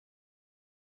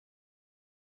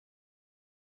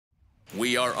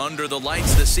We are under the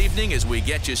lights this evening as we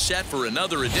get you set for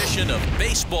another edition of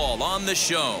Baseball on the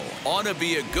Show. Ought to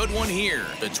be a good one here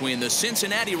between the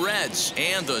Cincinnati Reds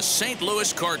and the St.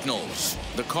 Louis Cardinals.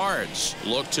 The Cards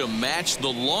look to match the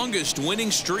longest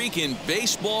winning streak in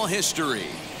baseball history.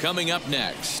 Coming up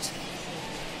next.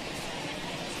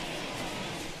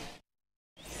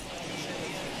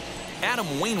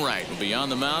 Adam Wainwright will be on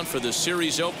the mound for the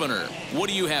series opener. What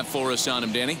do you have for us on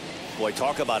him, Danny? Boy,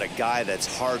 talk about a guy that's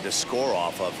hard to score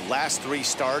off of. Last 3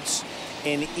 starts,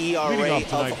 an ERA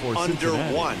of under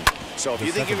 1. So if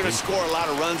you think you're going to score a lot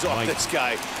of runs off this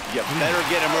guy, you better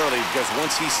get him early, because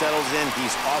once he settles in,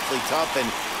 he's awfully tough. And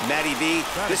Matty V,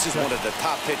 this is one of the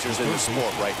top pitchers in the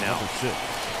sport right now.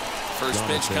 First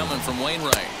pitch coming from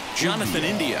Wainwright. Jonathan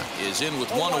India is in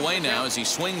with 1 away now as he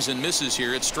swings and misses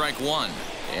here at strike 1.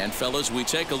 And fellas, we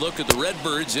take a look at the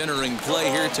Redbirds entering play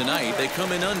here tonight. They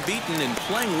come in unbeaten and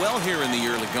playing well here in the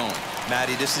early going.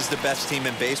 Matty, this is the best team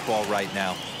in baseball right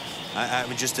now. I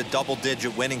mean, just a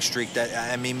double-digit winning streak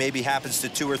that, I mean, maybe happens to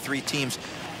 2 or 3 teams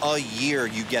a year.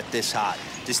 You get this hot.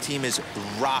 This team is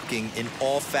rocking in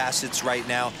all facets right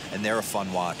now, and they're a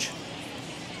fun watch.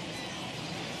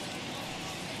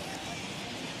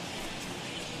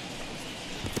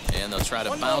 And they'll try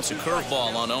to bounce a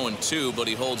curveball on 0-2, but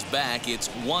he holds back. It's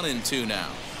 1-2 now.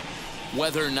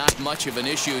 Weather not much of an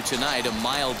issue tonight. A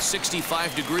mild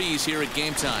 65 degrees here at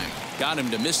game time. Got him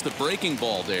to miss the breaking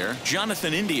ball there.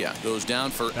 Jonathan India goes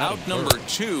down for out number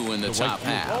 2 in the top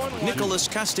half. Nicholas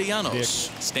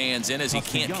Castellanos stands in as he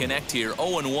can't connect here.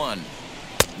 0-1.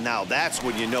 Now that's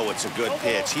when you know it's a good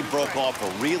pitch. He broke off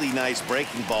a really nice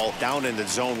breaking ball down in the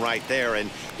zone right there. And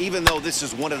even though this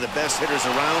is one of the best hitters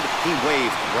around, he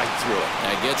waved right through it.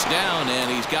 That gets down,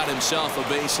 and he's got himself a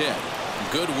base hit.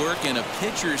 Good work in a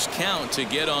pitcher's count to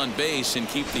get on base and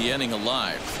keep the inning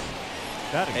alive.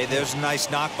 Hey, there's a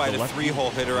nice knock by the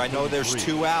 3-hole hitter. I know there's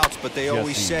 2 outs, but they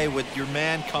always say with your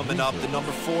man coming up, the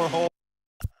number 4 hole.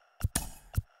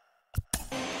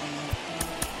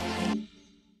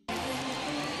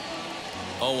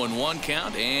 Oh, and 1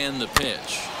 count, and the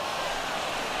pitch.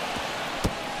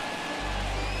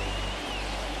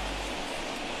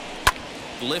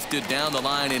 Lifted down the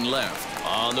line in left.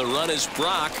 On the run is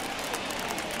Brock.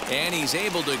 And he's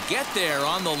able to get there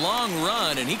on the long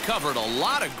run, and he covered a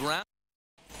lot of ground.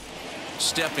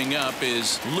 Stepping up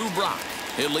is Lou Brock.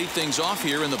 He'll lead things off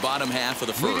here in the bottom half of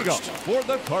the first. Leading up for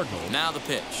the Cardinals. Now the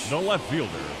pitch. The left fielder,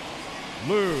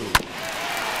 Lou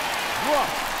Brock.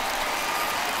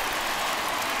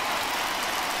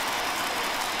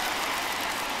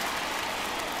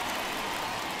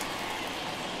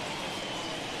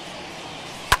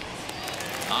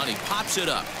 And he pops it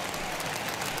up.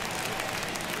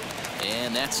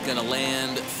 And that's going to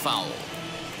land foul.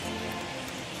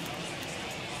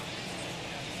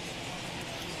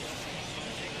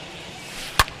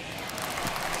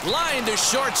 Line to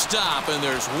shortstop, and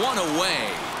there's 1 away.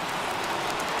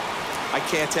 I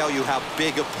can't tell you how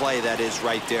big a play that is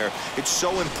right there. It's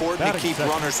so important to keep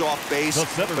runners off base,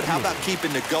 but how about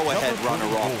keeping the go-ahead runner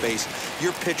off base?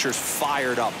 Your pitcher's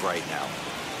fired up right now.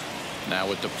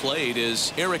 Now at the plate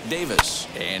is Eric Davis,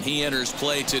 and he enters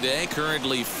play today,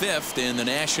 currently 5th in the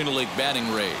National League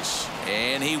batting race.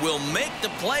 And he will make the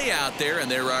play out there, and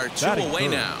there are 2 away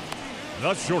now.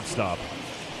 The shortstop,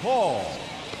 Paul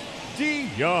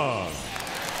DeYoung.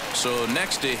 So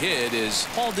next to hit is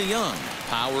Paul DeYoung.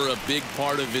 Power a big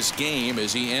part of his game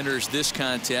as he enters this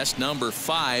contest, number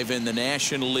 5 in the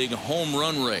National League home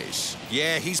run race.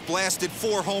 Yeah, he's blasted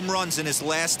 4 home runs in his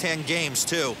last 10 games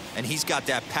too, and he's got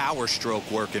that power stroke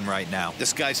working right now.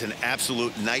 This guy's an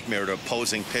absolute nightmare to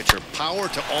opposing pitcher. Power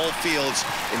to all fields,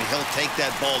 and he'll take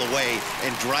that ball away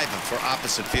and drive him for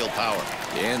opposite field power.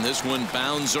 And this one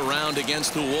bounds around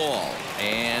against the wall,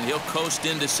 and he'll coast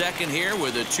into second here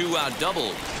with a 2-out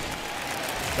double.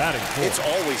 It's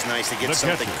always nice to get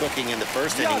something cooking in the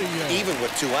first inning, even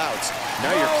with 2 outs.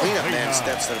 Now your cleanup man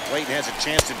steps to the plate and has a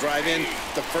chance to drive in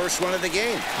the first run of the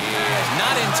game.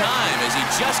 Not in time as he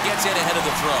just gets in ahead of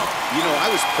the throw. You know,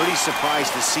 I was pretty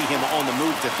surprised to see him on the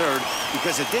move to third,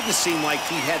 because it didn't seem like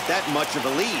he had that much of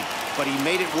a lead, but he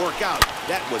made it work out.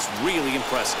 That was really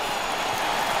impressive.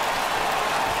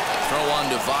 Throw on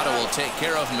to Votto will take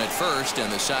care of him at first, and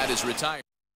the side is retired.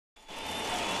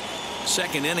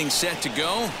 Second inning set to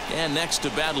go, and next to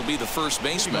bat will be the first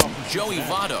baseman, Joey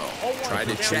Votto. Try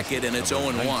to check it, and it's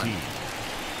 0-1.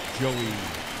 Joey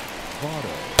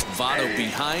Votto. Votto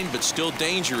behind, but still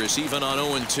dangerous even on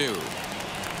 0-2.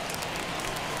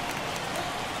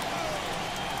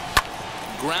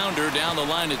 Grounder down the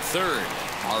line at third.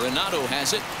 Arenado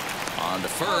has it on to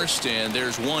first, and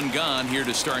there's 1 gone here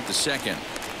to start the second.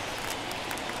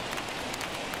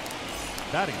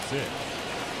 Batting 6,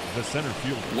 the center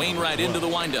fielder. Wainwright into the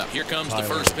windup. Here comes the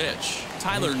first pitch.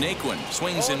 Tyler Naquin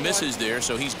swings and misses there,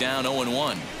 so he's down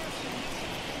 0-1.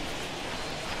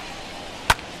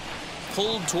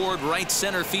 Pulled toward right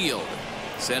center field.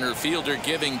 Center fielder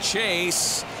giving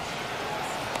chase.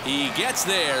 He gets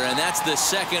there, and that's the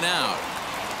second out.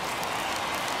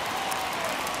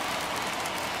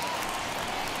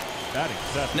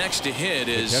 Next to hit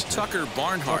is Tucker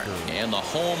Barnhart. And the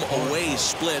home-away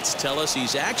splits tell us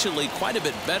he's actually quite a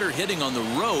bit better hitting on the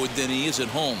road than he is at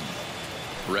home.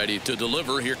 Ready to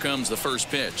deliver. Here comes the first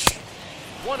pitch.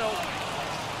 1-0.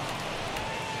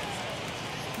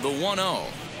 The 1-0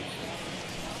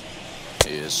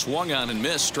 is swung on and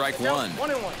missed. Strike one.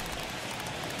 1-1.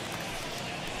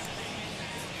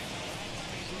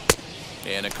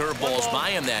 And a curveball's by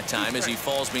him that time as he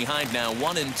falls behind now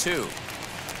 1-2.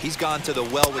 He's gone to the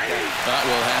well with that. But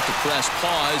we'll have to press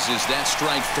pause as that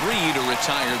strike 3 to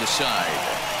retire the side.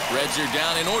 Reds are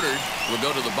down and ordered. We'll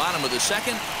go to the bottom of the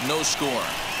second. No score.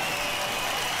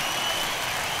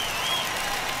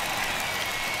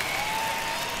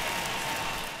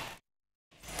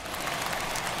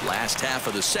 Last half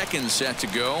of the second set to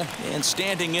go, and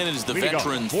standing in is the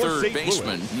veteran third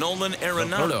baseman, Nolan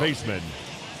Arenado. Third baseman,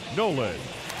 Nolan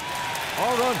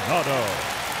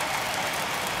Arenado.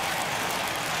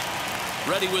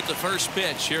 Ready with the first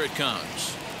pitch. Here it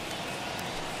comes.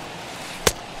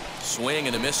 Swing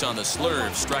and a miss on the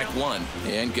slurve. Strike one.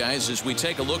 And guys, as we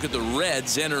take a look at the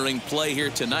Reds entering play here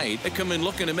tonight, they come in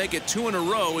looking to make it 2 in a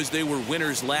row as they were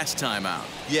winners last time out.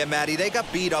 Yeah, Matty, they got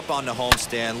beat up on the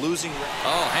homestand, losing.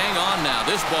 Oh, hang on now.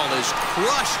 This ball is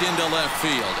crushed into left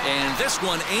field, and this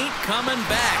one ain't coming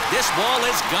back. This ball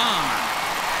is gone.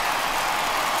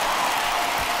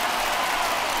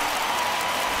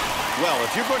 Well,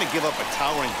 if you're going to give up a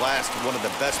towering blast to one of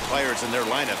the best players in their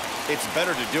lineup, it's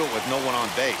better to do it with no one on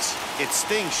base. It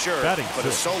stings, sure, but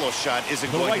a solo shot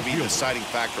isn't going to be the deciding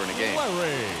factor in a game.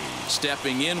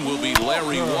 Stepping in will be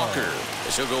Larry Walker,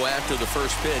 as he'll go after the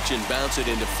first pitch and bounce it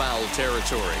into foul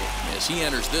territory, as he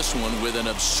enters this one with an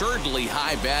absurdly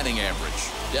high batting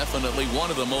average. Definitely one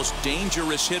of the most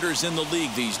dangerous hitters in the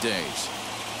league these days.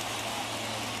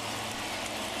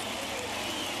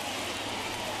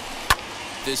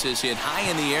 This is hit high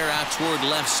in the air out toward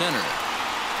left center.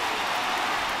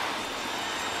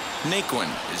 Naquin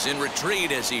is in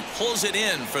retreat as he pulls it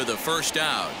in for the first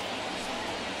out.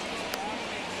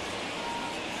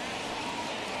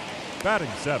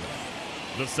 Batting 7,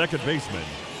 the second baseman,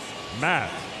 Matt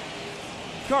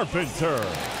Carpenter.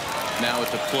 Now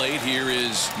at the plate here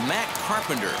is Matt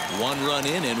Carpenter. 1 run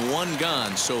in and 1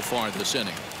 gone so far this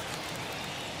inning.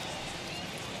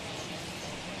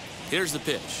 Here's the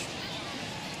pitch.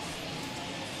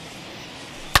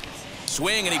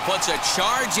 Swing, and he puts a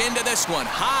charge into this one,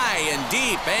 high and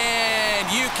deep, and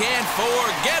you can't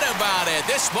forget about it.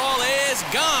 This ball is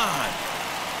gone.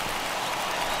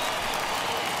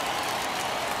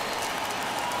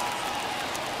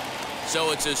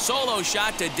 So it's a solo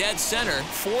shot to dead center.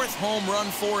 4th home run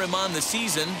for him on the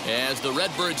season, as the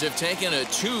Redbirds have taken a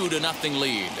 2-0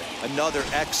 lead. Another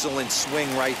excellent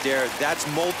swing right there. That's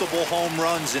multiple home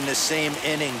runs in the same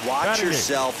inning. Watch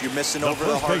yourself. You're missing over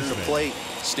the heart of the plate.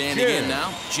 Standing in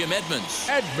now, Jim Edmonds.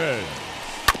 And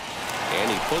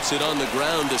he puts it on the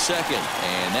ground to second,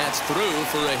 and that's through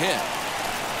for a hit.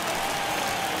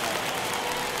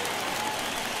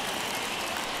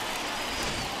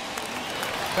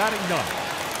 Batting 9,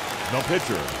 the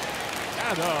pitcher,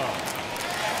 Adam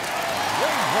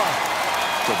Wainwright.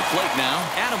 To the plate now,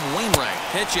 Adam Wainwright.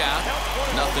 Pitch out,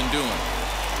 nothing doing.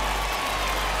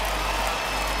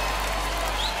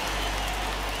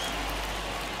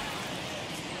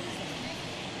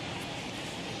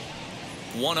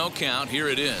 One-0 count. Here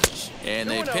it is, and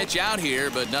they pitch out here,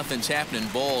 but nothing's happening.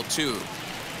 Ball 2.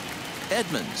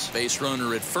 Edmonds, base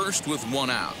runner at first with 1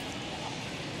 out.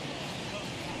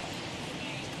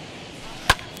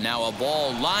 Now a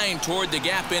ball lined toward the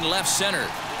gap in left center.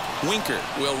 Winker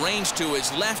will range to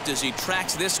his left as he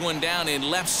tracks this one down in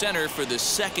left center for the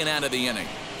second out of the inning.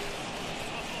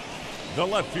 The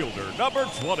left fielder, number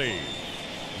 20,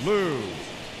 Lou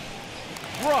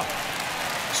Brock.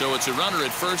 So it's a runner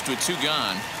at first with 2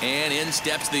 gone, and in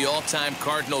steps the all-time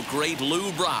Cardinal great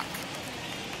Lou Brock.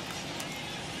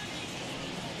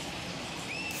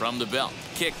 From the belt,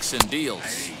 kicks and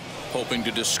deals. Hoping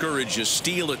to discourage a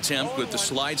steal attempt with the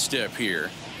slide step here.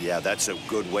 Yeah, that's a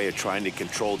good way of trying to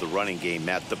control the running game,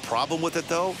 Matt. The problem with it,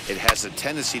 though, it has a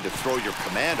tendency to throw your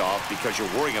command off because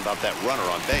you're worrying about that runner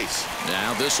on base.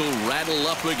 Now this will rattle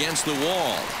up against the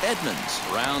wall. Edmonds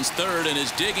rounds third and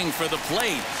is digging for the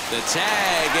plate. The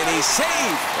tag, and he's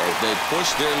safe as they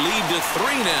push their lead to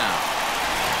 3 now.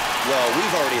 Well,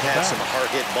 we've already had some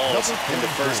hard-hit balls in the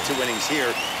first 2 innings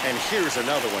here, and here's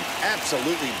another one.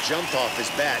 Absolutely jumped off his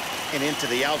bat and into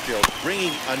the outfield,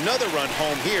 bringing another run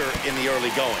home here in the early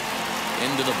going.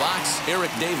 Into the box,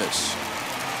 Eric Davis.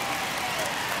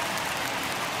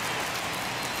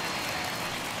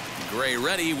 Gray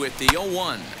ready with the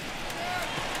 0-1.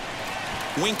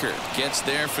 Winker gets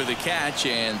there for the catch,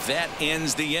 and that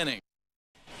ends the inning.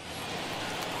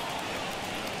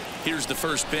 Here's the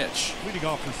first pitch. Leading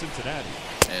off for Cincinnati,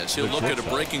 as he'll look at a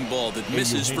breaking ball that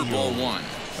misses for ball 1.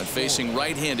 But facing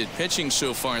right-handed pitching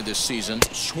so far this season,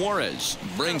 Suarez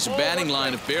brings a batting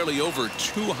line of barely over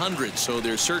 200, so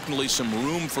there's certainly some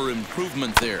room for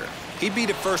improvement there. He'd be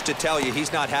the first to tell you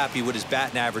he's not happy with his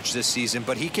batting average this season,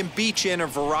 but he can beat you in a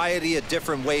variety of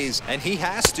different ways, and he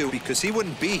has to because he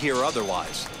wouldn't be here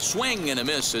otherwise. Swing and a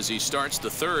miss as he starts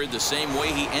the third, the same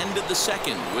way he ended the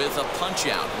second with a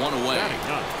punch-out, 1 away.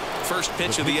 First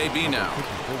pitch of the AB now.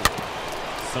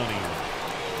 Sonny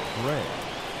Gray.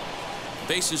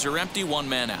 Bases are empty, 1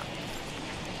 man out.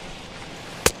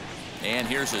 And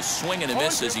here's a swing and a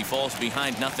miss as he falls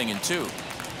behind 0-2.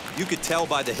 You could tell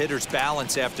by the hitter's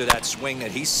balance after that swing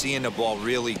that he's seeing the ball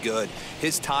really good.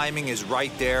 His timing is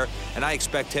right there, and I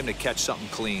expect him to catch something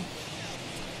clean.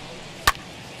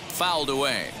 Fouled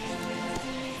away.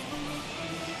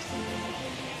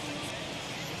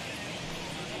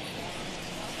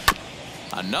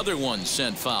 Another one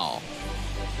sent foul.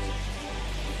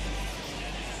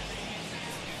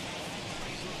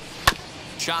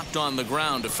 Chopped on the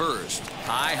ground to first.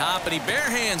 High hop, and he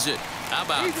barehands it. How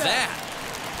about that?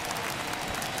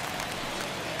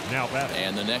 Now batting.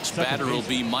 And the next batter will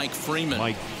be Mike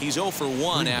Freeman. He's 0 for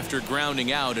 1 after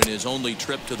grounding out in his only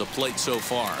trip to the plate so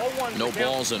far. No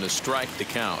balls and a strike to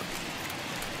count.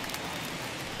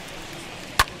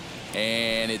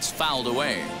 And it's fouled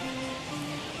away.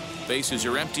 Bases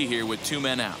are empty here with 2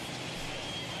 men out.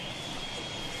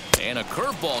 And a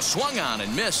curveball swung on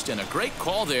and missed, and a great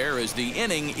call there as the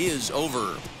inning is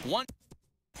over.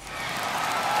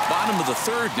 Bottom of the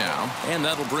third now, and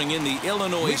that'll bring in the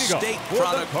Illinois State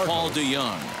product, Paul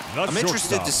DeYoung. I'm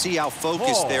interested to see how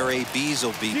focused their ABs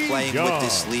will be playing with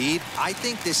this lead. I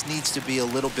think this needs to be a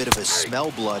little bit of a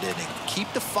smell blood inning.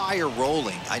 Keep the fire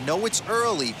rolling. I know it's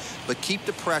early, but keep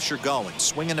the pressure going.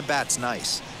 Swinging the bat's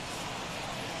nice.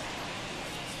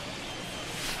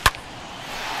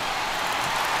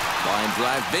 Line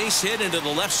drive base hit into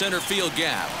the left center field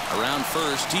gap. Around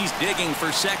first, he's digging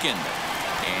for second.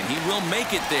 And he will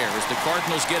make it there as the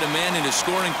Cardinals get a man into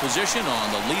scoring position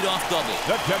on the leadoff double.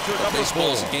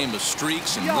 Baseball's a game of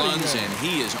streaks and runs, and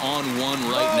he is on one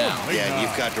right now. Yeah,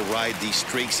 you've got to ride these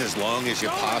streaks as long as you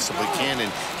possibly can,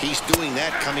 and he's doing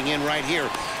that coming in right here.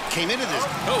 Came into this.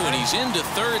 Oh, and he's into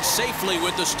third safely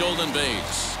with the stolen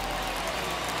base.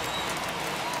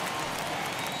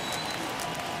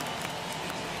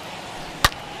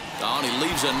 Oh, and he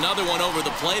leaves another one over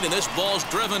the plate, and this ball's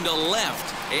driven to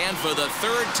left. And for the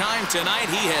third time tonight,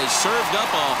 he has served up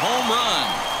a home run.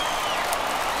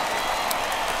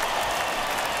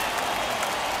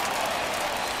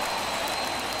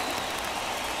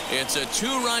 It's a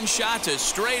 2-run shot to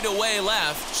straightaway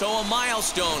left, so a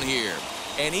milestone here.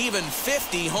 And even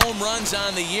 50 home runs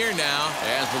on the year now,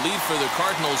 as the lead for the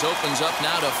Cardinals opens up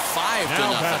now to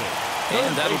 5-0.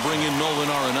 And that'll bring in Nolan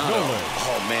Arenado.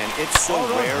 Oh, man, it's so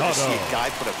rare to see a guy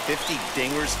put up 50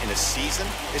 dingers in a season,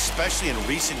 especially in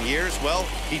recent years. Well,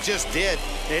 he just did.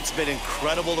 It's been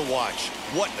incredible to watch.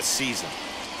 What a season.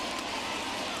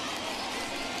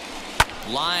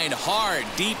 Line hard,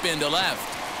 deep into left.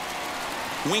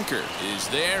 Winker is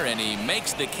there, and he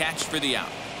makes the catch for the out.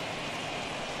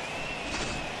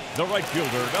 The right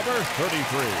fielder, number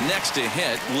 33. Next to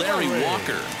hit, Larry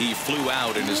Walker. He flew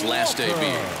out in his last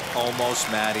AB. Almost,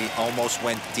 Matty. Almost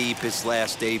went deep his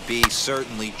last AB.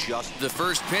 Certainly just. The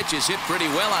first pitch is hit pretty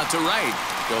well out to right.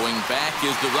 Going back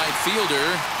is the right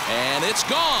fielder, and it's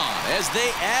gone as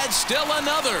they add still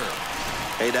another.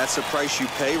 Hey, that's the price you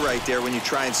pay right there when you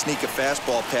try and sneak a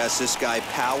fastball past this guy.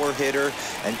 Power hitter,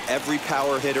 and every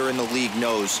power hitter in the league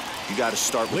knows you got to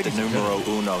start with the numero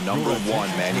uno, number 1,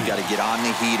 man. You got to get on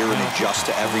the heater and adjust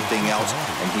to everything else,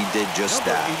 and he did just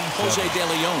that. Jose De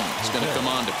Leon is going to come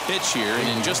on to pitch here, and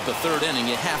in just the third inning,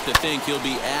 you have to think he'll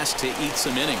be asked to eat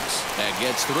some innings. That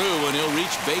gets through, and he'll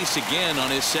reach base again on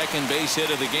his second base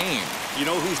hit of the game. You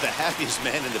know who's the happiest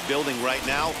man in the building right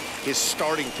now? His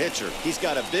starting pitcher. He's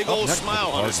got a big old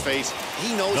smile on his face.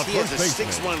 He knows he has a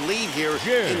 6-1 lead here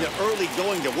in the early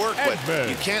going to work, but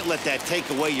you can't let that take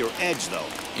away your edge, though.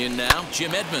 In now,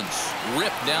 Jim Edmonds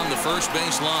ripped down the first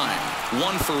base line.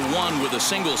 1 for 1 with a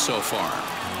single so far.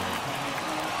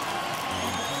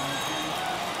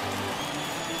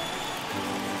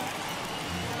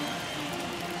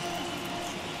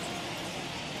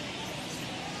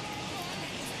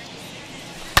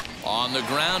 From the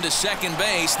ground to second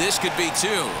base, this could be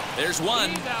two. There's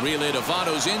one. Relay to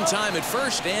Votto's in time at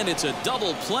first, and it's a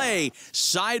double play.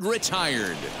 Side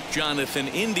retired. Jonathan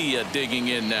India digging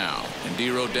in now. And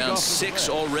Dero down 6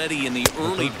 already in the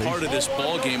early part of this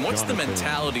ball game. What's the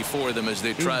mentality for them as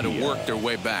they try to work their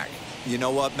way back? You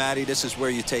know what, Matty? This is where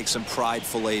you take some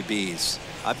prideful ABs.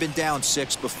 I've been down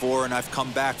 6 before, and I've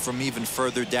come back from even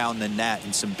further down than that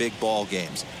in some big ball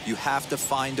games. You have to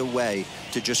find a way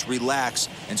to just relax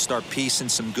and start piecing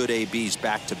some good ABs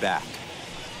back to back.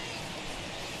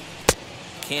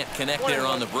 Can't connect there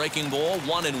on the breaking ball.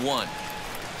 1-1.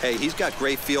 Hey, he's got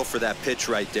great feel for that pitch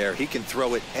right there. He can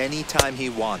throw it anytime he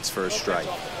wants for a strike.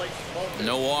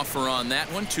 No offer on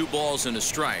that one. 2 balls and a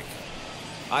strike.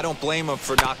 I don't blame him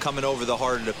for not coming over the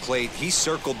heart of the plate. He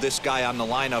circled this guy on the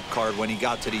lineup card when he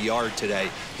got to the yard today.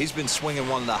 He's been swinging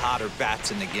one of the hotter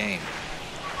bats in the game.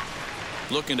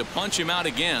 Looking to punch him out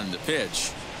again. The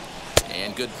pitch.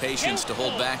 And good patience to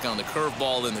hold back on the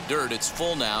curveball in the dirt. It's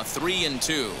full now.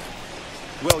 3-2.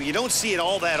 Well, you don't see it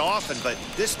all that often, but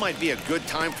this might be a good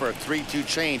time for a 3-2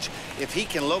 change. If he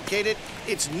can locate it,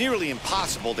 it's nearly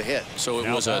impossible to hit. So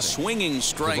it was a swinging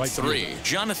strike 3.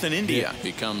 Jonathan India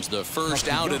becomes the first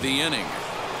out of the inning.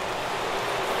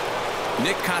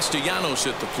 Nick Castellanos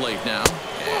at the plate now,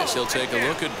 as he'll take a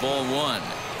look at ball 1.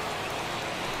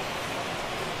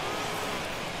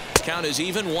 Count is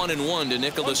even. 1-1 to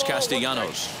Nicholas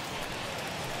Castellanos.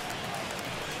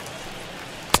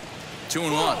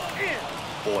 2-1.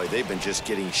 Boy, they've been just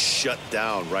getting shut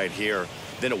down right here.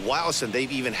 Been a while since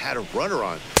they've even had a runner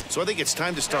on. So I think it's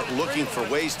time to start looking for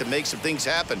ways to make some things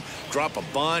happen. Drop a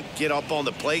bunt, get up on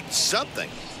the plate, something.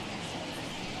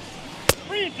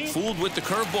 Fooled with the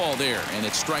curveball there, and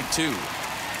it's strike 2.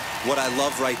 What I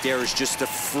love right there is just the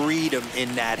freedom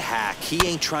in that hack. He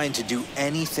ain't trying to do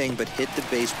anything but hit the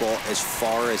baseball as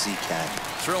far as he can.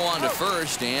 Throw on to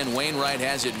first, and Wainwright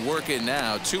has it working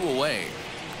now. 2 away.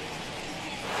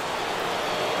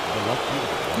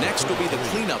 Next will be the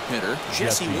cleanup hitter.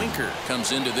 Jesse Winker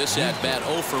comes into this at-bat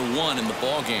 0 for 1 in the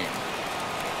ball game.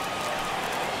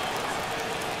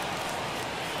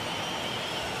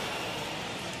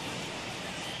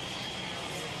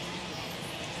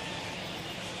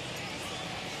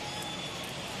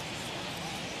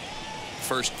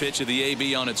 First pitch of the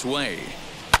AB on its way.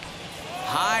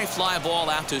 High fly ball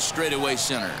out to straightaway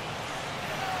center.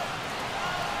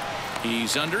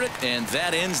 He's under it, and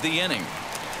that ends the inning.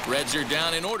 Reds are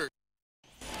down in order.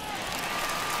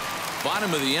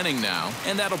 Bottom of the inning now,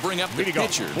 and that'll bring up the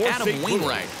pitcher, Adam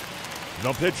Wainwright.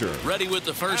 The pitcher. Ready with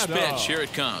the first pitch. Here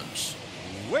it comes.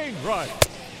 Wainwright.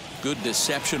 Good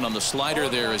deception on the slider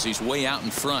there as he's way out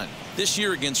in front. This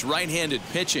year against right-handed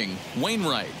pitching,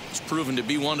 Wainwright has proven to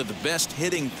be one of the best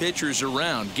hitting pitchers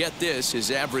around. Get this, his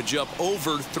average up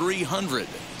over 300.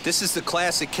 This is the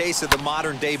classic case of the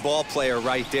modern-day ball player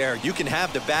right there. You can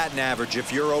have the batting average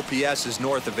if your OPS is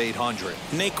north of 800.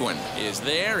 Naquin is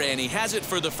there, and he has it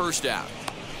for the first out.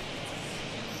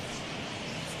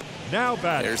 Now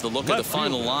batting. There's the look at the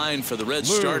final line for the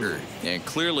Reds starter, and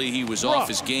clearly he was off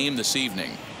his game this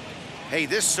evening. Hey,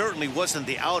 this certainly wasn't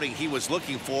the outing he was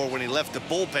looking for when he left the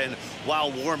bullpen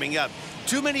while warming up.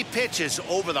 Too many pitches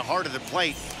over the heart of the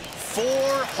plate. 4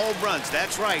 home runs.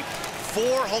 That's right. 4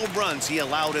 home runs he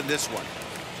allowed in this one.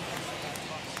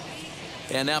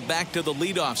 And now back to the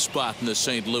leadoff spot in the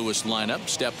St. Louis lineup.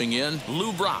 Stepping in,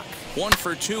 Lou Brock. 1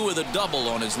 for 2 with a double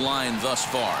on his line thus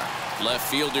far. Left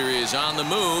fielder is on the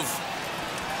move.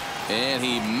 And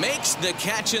he makes the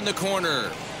catch in the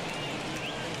corner.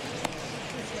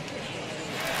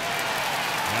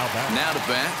 Now to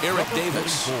bat, Eric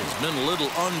Davis. He's been a little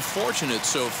unfortunate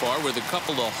so far with a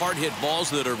couple of hard-hit balls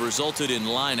that have resulted in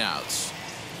lineouts.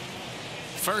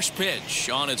 First pitch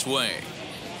on its way.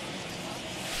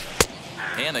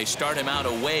 And they start him out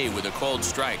away with a called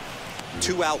strike.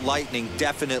 2-out lightning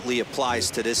definitely applies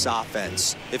to this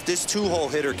offense. If this 2-hole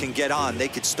hitter can get on, they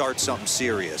could start something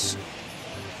serious.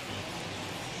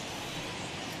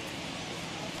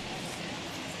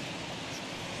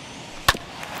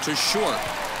 To short.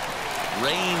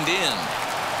 Reined in.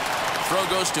 Throw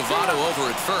goes to Votto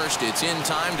over at first. It's in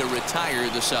time to retire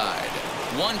the side.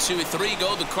 1, 2, 3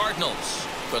 go the Cardinals.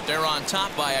 But they're on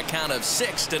top by a count of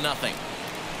 6-0.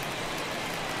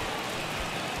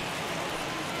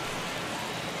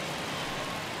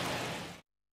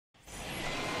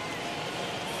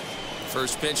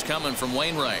 First pitch coming from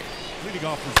Wainwright. Leading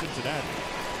off for Cincinnati,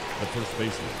 the first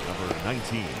baseman, number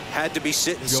 19. Had to be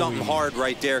sitting something hard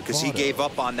right there because he gave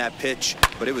up on that pitch,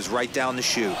 but it was right down the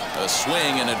chute. A swing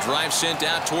and a drive sent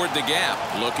out toward the gap.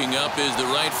 Looking up is the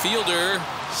right fielder.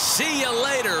 See you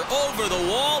later. Over the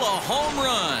wall, a home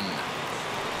run.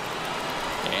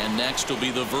 And next will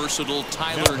be the versatile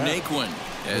Tyler Naquin,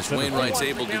 as Wainwright's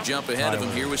able to jump ahead of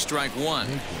him here with strike one.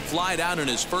 Flied out in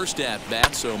his first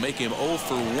at-bat, so make him 0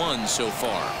 for 1 so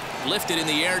far. Lifted in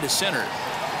the air to center.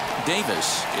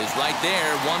 Davis is right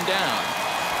there, one down.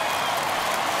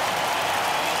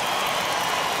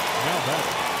 Now back,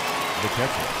 the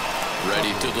catcher.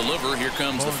 Ready to deliver. Here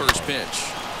comes the first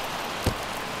pitch.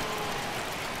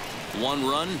 1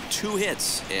 run, 2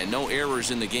 hits, and no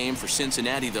errors in the game for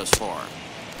Cincinnati thus far.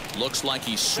 Looks like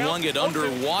he swung it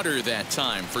underwater that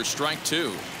time for strike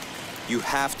 2. You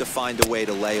have to find a way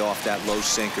to lay off that low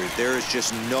sinker. There is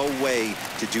just no way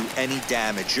to do any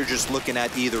damage. You're just looking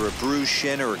at either a bruised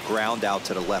shin or a ground out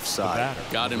to the left side.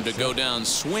 Got him to go down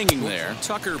swinging there.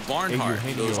 Tucker Barnhart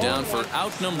goes down for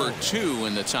out number 2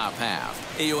 in the top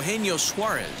half. Eugenio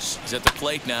Suarez is at the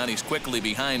plate now, and he's quickly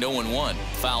behind 0-1.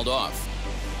 Fouled off.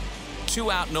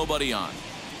 2 out, nobody on.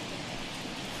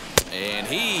 And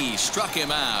he struck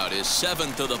him out, his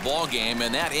 7th of the ball game,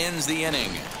 and that ends the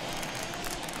inning.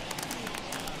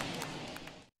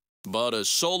 But a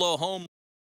solo home.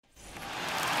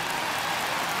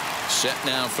 Set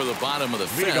now for the bottom of the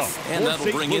 5th, and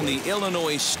that'll bring in the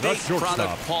Illinois State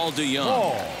product, Paul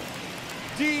DeYoung.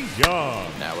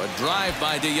 Now a drive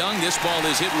by DeYoung. This ball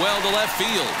is hit well to left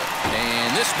field,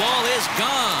 and this ball is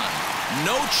gone.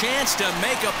 No chance to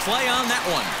make a play on that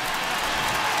one.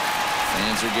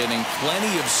 Fans are getting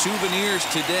plenty of souvenirs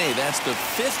today. That's the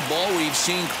 5th ball we've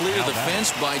seen clear the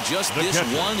fence by just this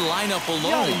one lineup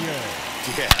alone.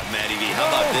 Yeah, Matty V, how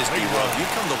about this, D-Row? You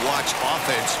come to watch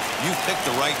offense, you picked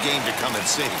the right game to come and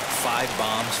see. 5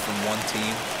 bombs from one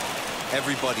team.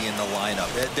 Everybody in the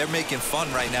lineup. They're making fun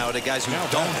right now of the guys who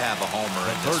don't have a homer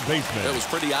in this one. It was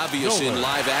pretty obvious in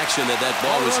live action that that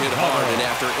ball was hit hard, and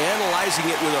after analyzing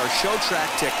it with our show track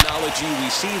technology,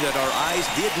 we see that our eyes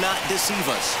did not deceive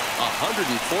us. 114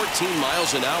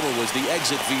 miles an hour was the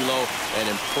exit velo.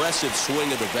 An impressive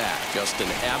swing of the bat. Just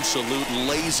an absolute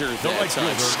laser that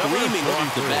time, screaming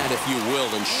off the bat, if you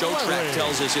will, and show track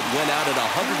tells us it went out at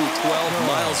 112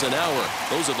 miles an hour.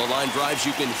 Those are the line drives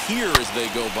you can hear as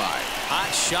they go by.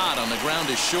 Hot shot on the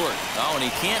ground is short. Oh, and he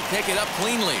can't pick it up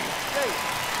cleanly.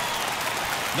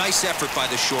 Nice effort by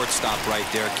the shortstop right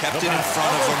there. Kept it in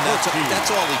front of him.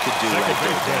 That's all he could do right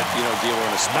there. You know, dealer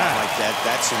in a spot like that,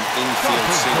 that's an infield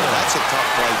single. That's a tough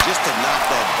play just to knock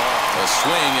that ball. A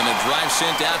swing and a drive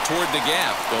sent out toward the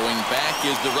gap. Going back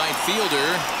is the right fielder.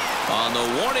 On the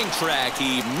warning track,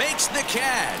 he makes the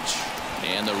catch.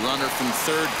 And the runner from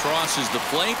third crosses the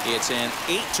plate. It's an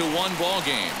 8-1 ball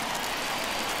game.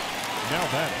 Now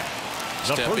batting.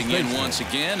 Stepping in once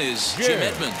again is Jim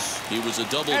Edmonds. He was a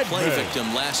double play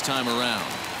victim last time around.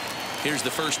 Here's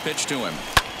the first pitch to him.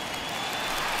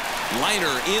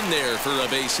 Liner in there for a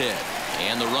base hit.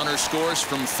 And the runner scores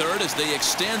from third as they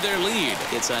extend their lead.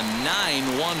 It's a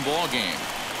 9-1 ball game.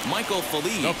 Michael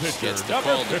Feliz gets the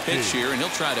call to pitch here, and he'll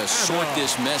try to sort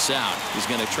this mess out. He's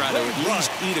going to try to at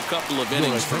least eat a couple of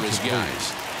innings for his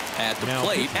guys. At the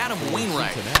plate, Adam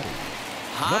Wainwright.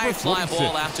 High fly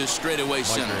ball out to straightaway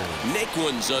center.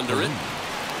 Naquin's under it.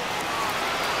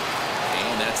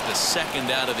 And that's the 2nd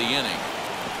out of the inning.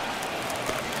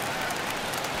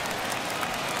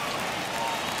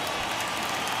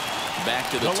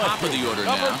 Back to the top of the order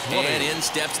now. And in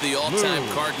steps the all-time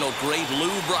Cardinal great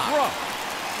Lou Brock.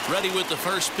 Ready with the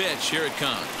first pitch. Here it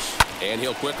comes. And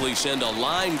he'll quickly send a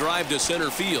line drive to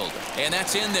center field. And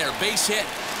that's in there. Base hit.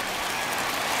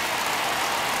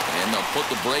 And they'll put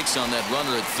the brakes on that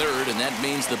runner at third, and that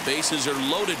means the bases are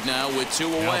loaded now with 2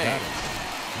 away.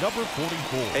 Number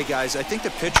 44. Hey, guys, I think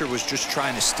the pitcher was just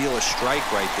trying to steal a strike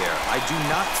right there. I do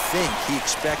not think he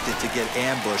expected to get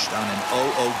ambushed on an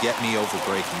 0-0 get-me-over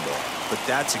breaking ball. But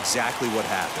that's exactly what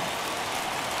happened.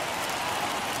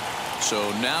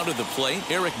 So now to the plate,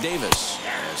 Eric Davis,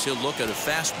 as he'll look at a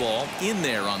fastball in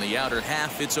there on the outer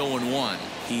half. It's 0-1.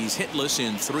 He's hitless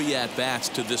in 3 at-bats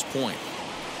to this point.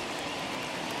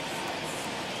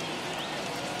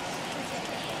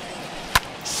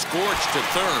 Scorched to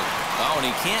third. Oh, and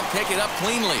he can't pick it up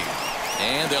cleanly.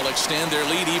 And they'll extend their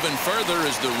lead even further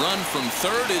as the run from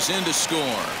third is in to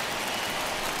score.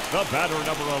 The batter,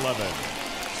 number 11.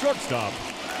 Shortstop,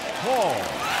 Paul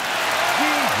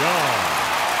DeYoung.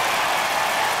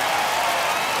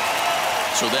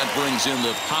 So that brings in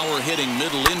the power-hitting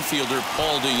middle infielder,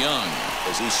 Paul DeYoung,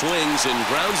 as he swings and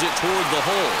grounds it toward the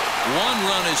hole. 1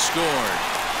 run is scored.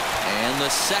 And the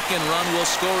 2nd run will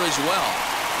score as well.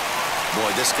 Boy,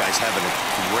 this guy's having a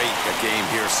great game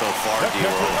here so far,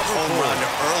 D-Row. Home run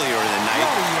earlier in the night,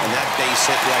 and that base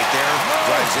hit right there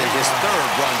drives in his 3rd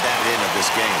run batted in of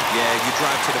this game. Yeah, you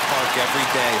drive to the park every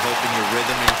day hoping your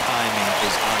rhythm and timing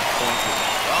is on point.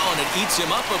 Oh, and it eats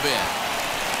him up a bit.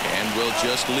 And we'll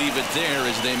just leave it there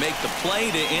as they make the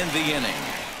play to end the inning.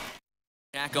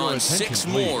 Back on 6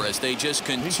 more as they just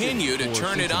continue to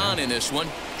turn it on in this one.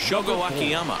 Shogo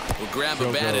Akiyama will grab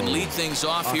a bat and lead things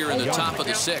off here in the top of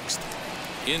the 6th.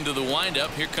 Into the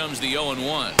windup, here comes the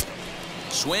 0-1.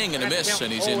 Swing and a miss,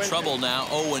 and he's in trouble now,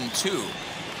 0-2.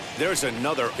 There's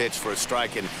another pitch for a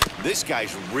strike, and this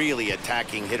guy's really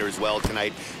attacking hitters well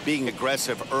tonight, being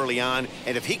aggressive early on.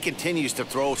 And if he continues to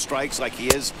throw strikes like he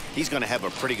is, he's going to have a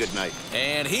pretty good night.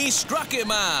 And he struck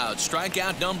him out.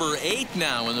 Strikeout number 8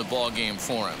 now in the ball game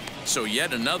for him. So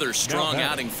yet another strong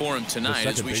outing for him tonight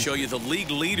as we show you the league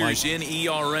leaders in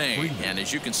ERA. And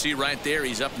as you can see right there,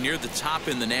 he's up near the top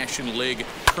in the National League,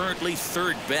 currently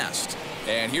 3rd best.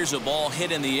 And here's a ball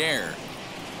hit in the air.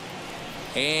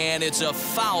 And it's a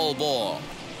foul ball.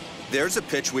 There's a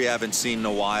pitch we haven't seen in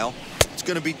a while. It's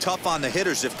going to be tough on the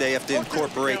hitters if they have to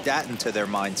incorporate that into their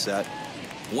mindset.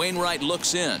 Wainwright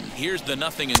looks in. Here's the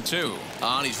 0-2.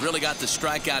 And he's really got the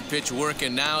strikeout pitch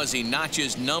working now as he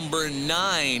notches number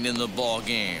 9 in the ball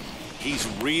game. He's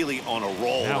really on a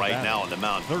roll right now on the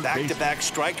mound. Back-to-back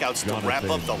strikeouts to wrap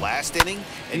up the last inning.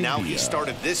 And now he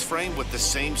started this frame with the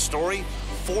same story.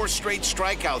 4 straight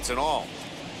strikeouts in all.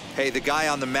 Hey, the guy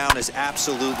on the mound is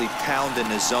absolutely pounding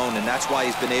his zone, and that's why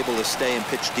he's been able to stay and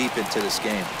pitch deep into this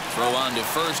game. Throw on to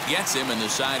first gets him, and the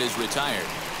side is retired.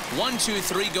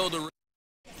 1-2-3 go the.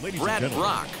 Brad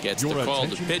Brock gets the call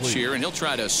to pitch here, and he'll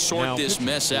try to sort this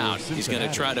mess out. He's going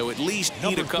to try to at least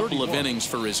eat a couple of innings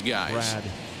for his guys. Brad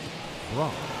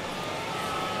Brock.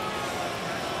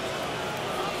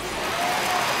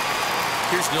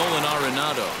 Here's Nolan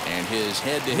Arenado and his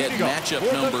head-to-head matchup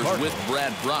numbers with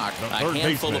Brad Brock. A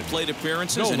handful of plate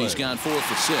appearances, and he's gone 4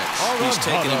 for 6. He's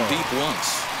taken him deep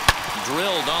once.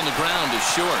 Drilled on the ground to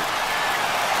short.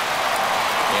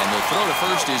 And the throw to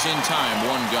first is in time,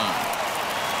 1 gone.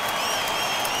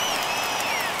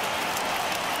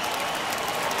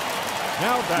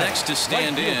 Next to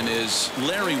stand in is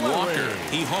Larry Walker.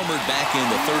 He homered back in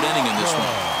the 3rd inning in this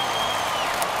one.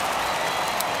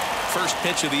 First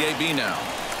pitch of the AB now.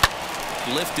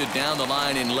 Lifted down the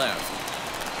line in left.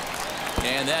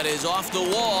 And that is off the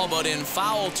wall, but in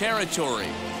foul territory.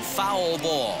 Foul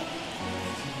ball.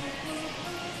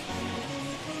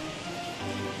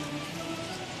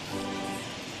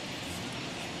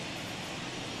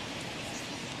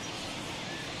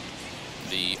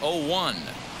 The 0-1.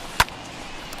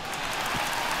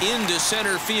 Into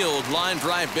center field, line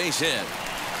drive base hit.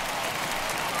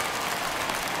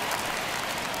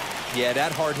 Yeah,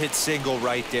 that hard hit single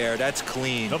right there. That's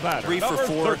clean. 3 for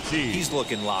 4. 13. He's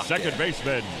looking locked. Second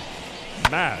baseman,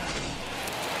 Matt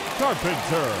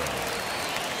Carpenter.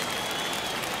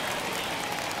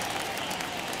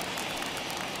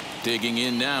 Digging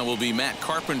in now will be Matt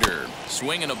Carpenter.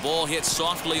 Swinging a ball hit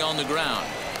softly on the ground.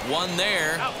 1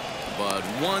 there, but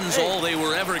 1's all they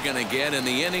were ever going to get, and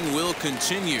the inning will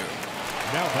continue.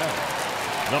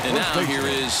 And now here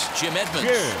is Jim Edmonds.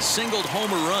 Singled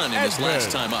homer run in his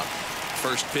last time up.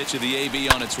 First pitch of the AB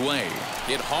on its way.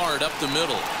 Hit hard up the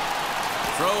middle.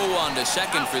 Throw on to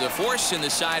second for the force, and the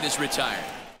side is retired.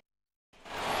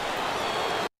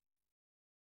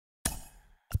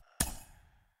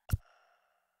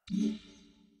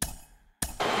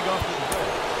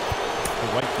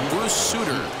 Bruce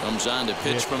Sutter comes on to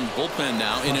pitch from the bullpen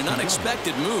now in an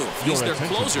unexpected move. He's their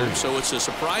closer, so it's a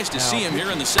surprise to see him here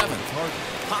in the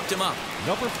 7th. Popped him up.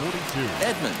 Number 42.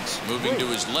 Edmonds moving to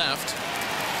his left.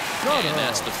 And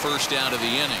that's the first out of the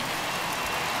inning.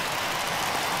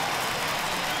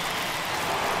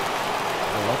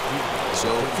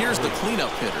 So here's the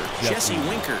cleanup hitter. Jesse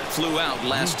Winker flew out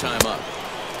last time up.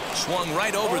 Swung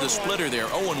right over the splitter there,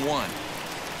 0-1.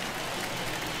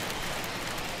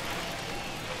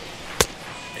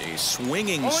 A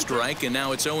swinging strike, and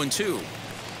now it's 0-2.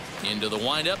 Into the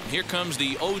windup, here comes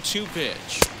the 0-2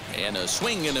 pitch. And a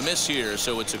swing and a miss here,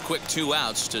 so it's a quick 2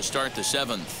 outs to start the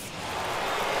 7th.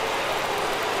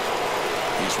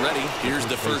 He's ready. Here's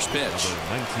the first pitch.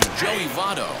 Joey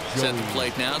Votto set the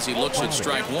plate now as he looks at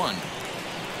strike 1.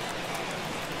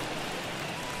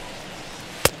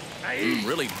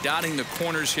 Really dotting the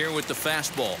corners here with the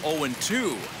fastball.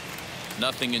 0-2.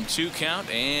 0-2 count,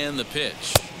 and the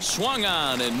pitch. Swung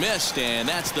on and missed, and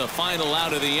that's the final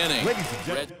out of the inning.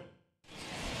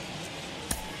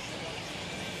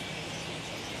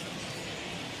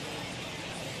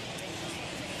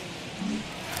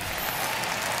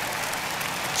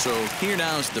 So here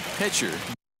now is the pitcher.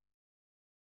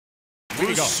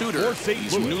 Bruce Sutter.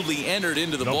 He's newly entered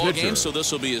into the ball game, so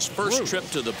this will be his first trip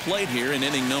to the plate here in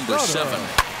inning number 7.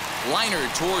 Liner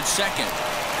towards second.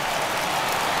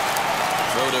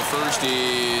 Throw to first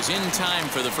is in time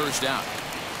for the first out.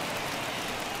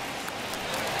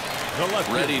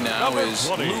 Ready now is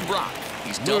Lou Brock.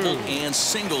 He's doubled and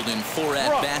singled in 4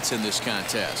 at-bats in this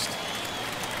contest.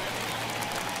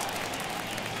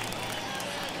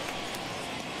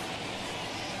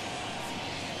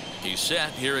 He's set.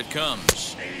 Here it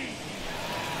comes.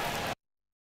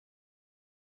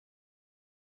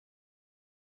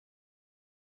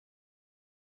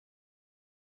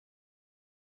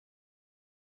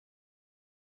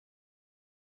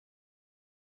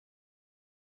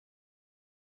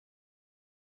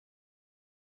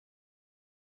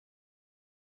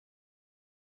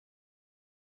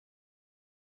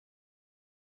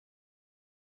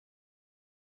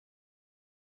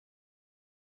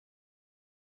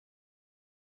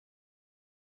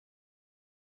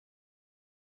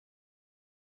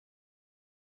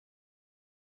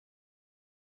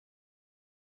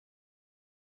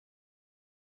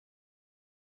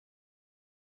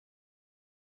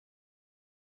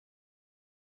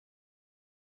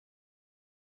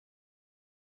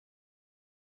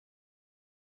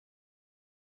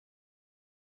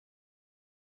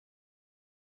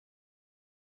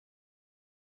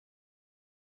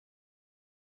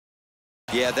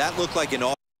 Yeah, that looked like an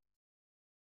auto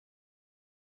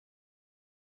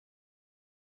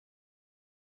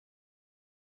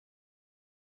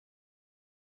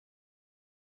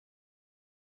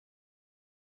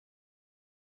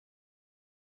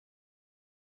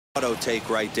take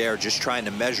right there, just trying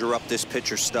to measure up this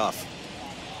pitcher's stuff.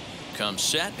 Comes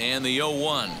set and the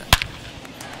 0-1.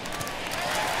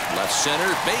 Left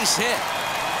center, base hit.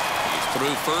 He's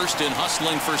through first and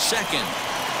hustling for second.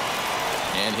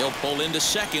 And he'll pull into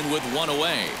second with 1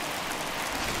 away.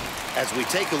 As we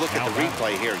take a look at the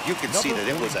replay here, you can see that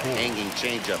it was a hanging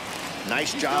changeup.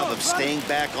 Nice job of staying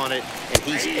back on it, and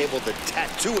he's able to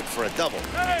tattoo it for a double.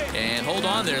 And hold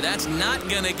on there. That's not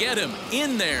going to get him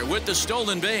in there with the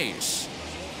stolen base.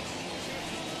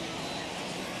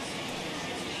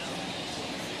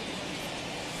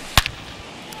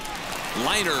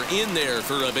 Liner in there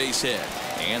for a base hit.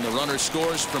 And the runner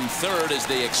scores from third as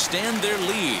they extend their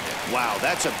lead. Wow,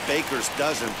 that's a baker's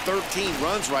dozen. 13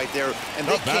 runs right there, and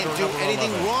they can't do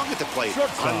anything wrong at the plate.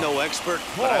 I'm no expert,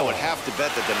 but I would have to bet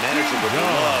that the manager would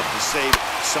love to save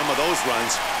some of those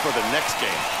runs for the next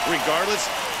game. Regardless,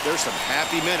 there's some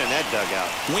happy men in that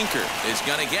dugout. Winker is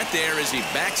going to get there as he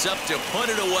backs up to put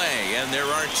it away, and there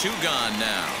are 2 gone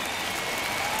now.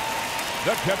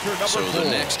 The catcher, number 4.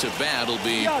 The next to bat will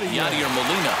be Yadier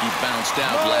Molina. He bounced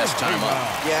out last time up.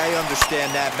 Yeah, I understand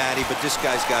that, Matty, but this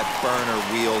guy's got burner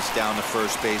wheels down the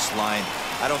first base line.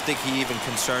 I don't think he even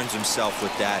concerns himself with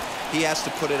that. He has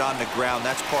to put it on the ground.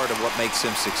 That's part of what makes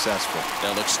him successful.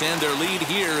 They'll extend their lead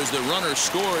here as the runner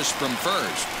scores from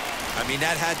first. I mean,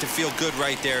 that had to feel good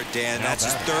right there, Dan. That's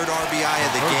his 3rd RBI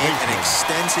of the game and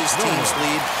extends his team's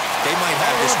lead. They might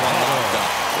have this one locked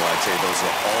up. Well, I'd say those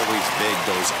are always big,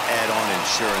 those add-on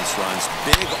insurance runs.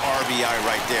 Big RBI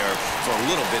right there for a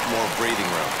little bit more breathing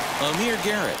room. Amir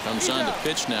Garrett comes on to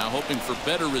pitch now, hoping for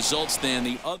better results than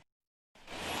the other.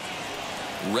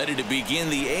 Ready to begin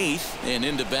the 8th, and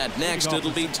into bat next,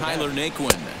 it'll be Tyler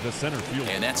Naquin. The center fielder.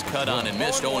 And that's cut on and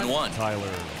missed 0-1. Tyler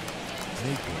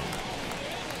Naquin.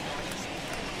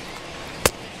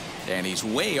 And he's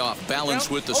way off balance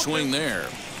with the swing there.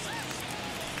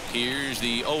 Here's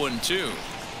the 0-2.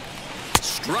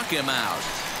 Struck him out.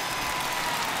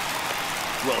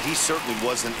 Well, he certainly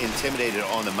wasn't intimidated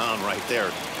on the mound right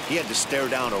there. He had to stare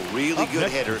down a really good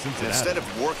hitter, and instead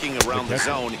of working around the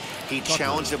zone, he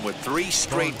challenged him with 3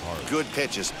 straight good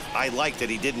pitches. I like that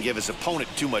he didn't give his opponent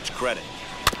too much credit.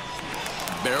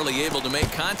 Barely able to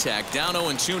make contact. Down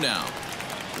 0-2 now.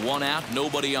 1 out,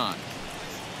 nobody on.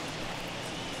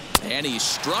 And he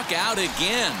struck out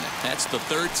again. That's the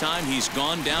 3rd time he's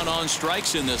gone down on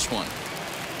strikes in this one.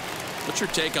 What's your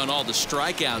take on all the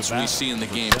strikeouts we see in the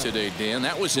game today, Dan?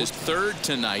 That was his 3rd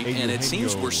tonight, and it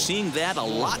seems we're seeing that a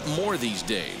lot more these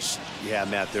days. Yeah,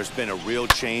 Matt, there's been a real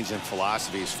change in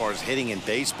philosophy as far as hitting in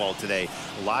baseball today.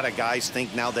 A lot of guys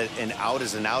think now that an out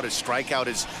is an out. A strikeout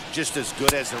is just as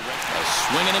good as a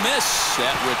swing and a miss.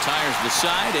 That retires the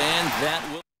side, and that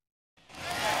will.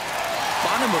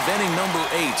 Bottom of inning number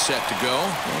 8 set to go.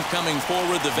 And coming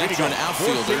forward, the veteran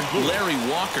outfielder, Larry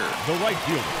Walker. The right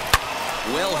fielder.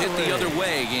 Well hit the other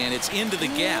way, and it's into the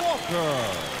gap.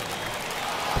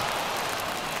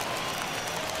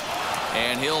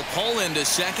 And he'll pull into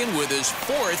second with his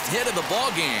 4th hit of the ball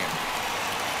game.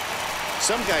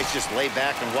 Some guys just lay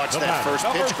back and watch that first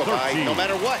pitch go by, no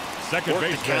matter what. Work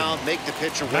the count, make the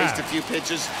pitcher waste a few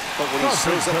pitches, but when he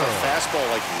throws up a fastball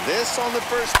like this on the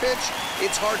first pitch,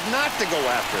 it's hard not to go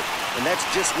after it. And that's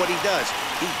just what he does.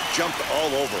 He jumped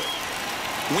all over it.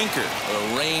 Winker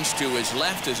arranged to his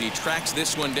left as he tracks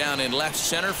this one down in left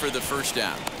center for the first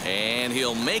down. And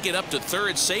he'll make it up to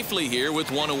third safely here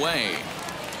with one away.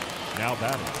 Now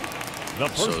batting. The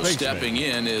first so baseman. Stepping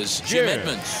in is Jim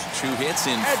Edmonds. 2 hits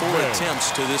in 4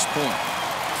 attempts to this point.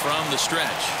 From the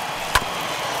stretch.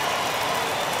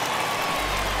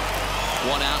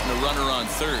 1 out and a runner on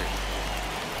third.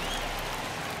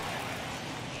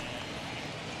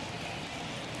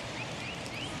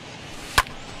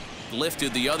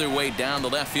 Lifted the other way down the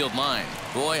left field line.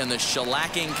 Boy, and the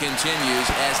shellacking continues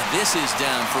as this is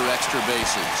down for extra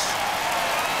bases.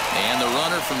 And the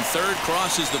runner from third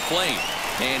crosses the plate.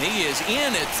 And he is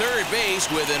in at third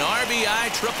base with an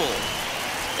RBI triple.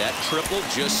 That triple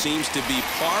just seems to be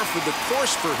par for the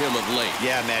course for him of late.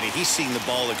 Yeah, Matty, he's seeing the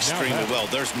ball extremely well.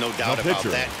 There's no doubt about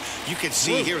that. You can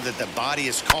see here that the body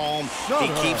is calm. He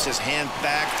keeps his hand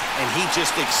back, and he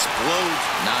just explodes.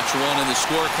 Notch 1 in the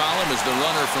score column as the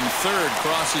runner from third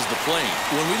crosses the plate.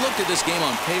 When we looked at this game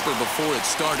on paper before it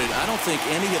started, I don't think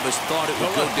any of us thought it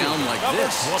would go down like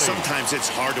this. Sometimes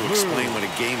it's hard to explain when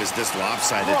a game is this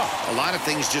lopsided. A lot of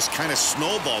things just kind of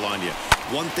snowball on you.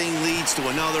 One thing leads to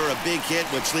another, a big hit,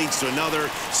 which leads to another,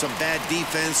 some bad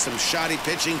defense, some shoddy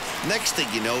pitching. Next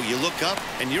thing you know, you look up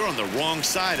and you're on the wrong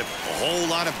side of a whole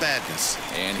lot of badness.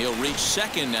 And he'll reach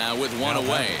second now with one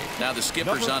away. Now the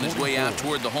skipper's on his way out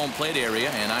toward the home plate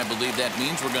area, and I believe that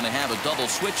means we're going to have a double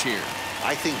switch here.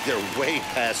 I think they're way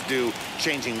past due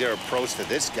changing their approach to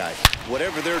this guy.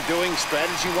 Whatever they're doing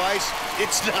strategy-wise,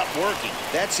 it's not working.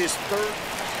 That's his third.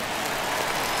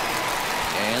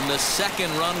 And the second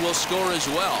run will score as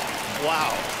well. Wow,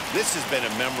 this has been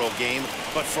a memorable game,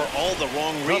 but for all the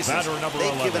wrong reasons.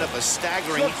 They've given up a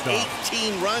staggering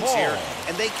 18 runs here,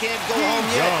 and they can't go home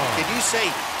yet. Can you say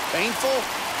painful?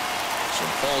 So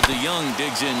Paul DeYoung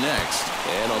digs in next.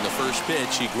 And on the first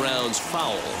pitch, he grounds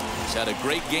foul. He's had a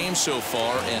great game so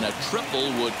far, and a triple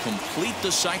would complete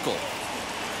the cycle.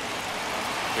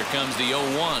 Here comes the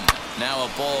 0-1. Now a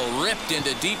ball ripped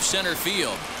into deep center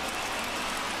field.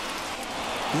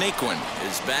 Naquin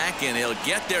is back, and he'll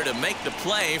get there to make the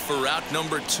play for route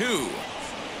number 2.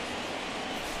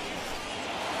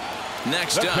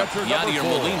 Next up, Yadier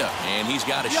Molina, and he's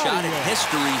got a shot at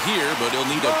history here, but he'll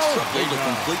need a triple to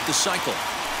complete the cycle.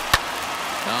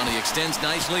 Now he extends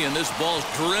nicely, and this ball's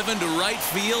driven to right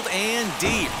field and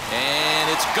deep, and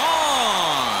it's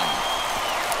gone.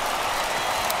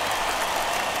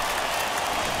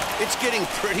 It's getting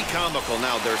pretty comical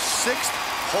now. Their 6th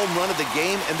home run of the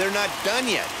game, and they're not done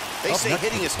yet. They say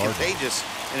hitting is contagious,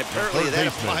 and apparently that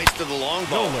applies to the long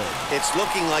ball. It's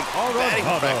looking like batting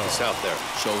practice out there.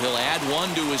 So he'll add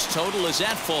 1 to his total as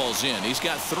that falls in. He's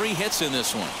got 3 hits in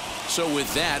this one. So with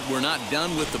that, we're not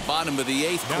done with the bottom of the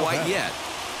 8th quite yet.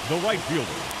 The right fielder.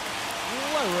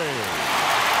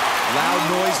 Loud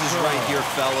noises right here,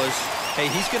 fellas.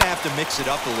 Hey, he's going to have to mix it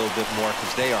up a little bit more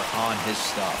because they are on his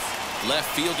stuff. Left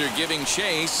fielder giving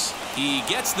chase. He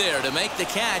gets there to make the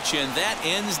catch, and that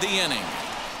ends the inning.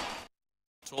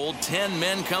 Told 10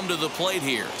 men come to the plate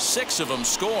here. 6 of them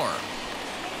score.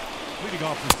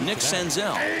 Nick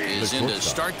Senzel is in to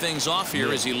start things off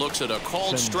here as he looks at a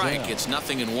called strike. It's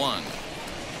 0-1.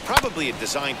 Probably a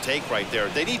design take right there.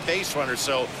 They need base runners,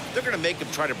 so they're going to make him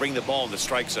try to bring the ball in the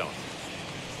strike zone.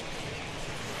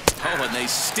 Oh, and they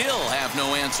still have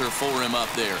no answer for him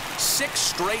up there. 6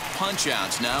 straight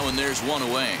punch-outs now, and there's 1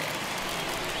 away.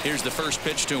 Here's the first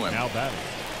pitch to him. Now batting.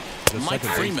 Mike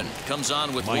Freeman comes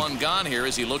on with 1 gone here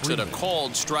as he looks at a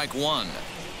called strike 1.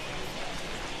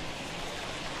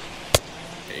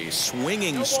 A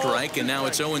swinging strike, and now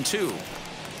it's 0-2.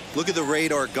 Look at the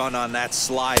radar gun on that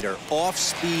slider.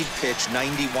 Off-speed pitch,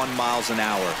 91 miles an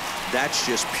hour. That's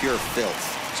just pure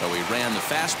filth. So he ran the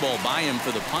fastball by him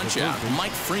for the punch-out.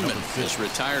 Mike Freeman is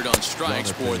retired on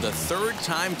strikes for the 3rd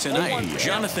time tonight.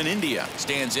 Jonathan India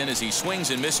stands in as he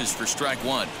swings and misses for strike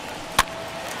 1.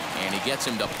 And he gets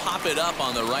him to pop it up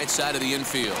on the right side of the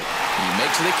infield. He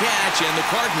makes the catch, and the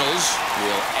Cardinals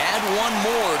will add 1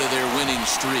 more to their winning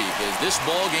streak as this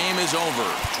ball game is over.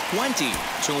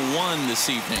 20-1 this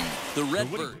evening. The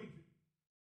Redbirds.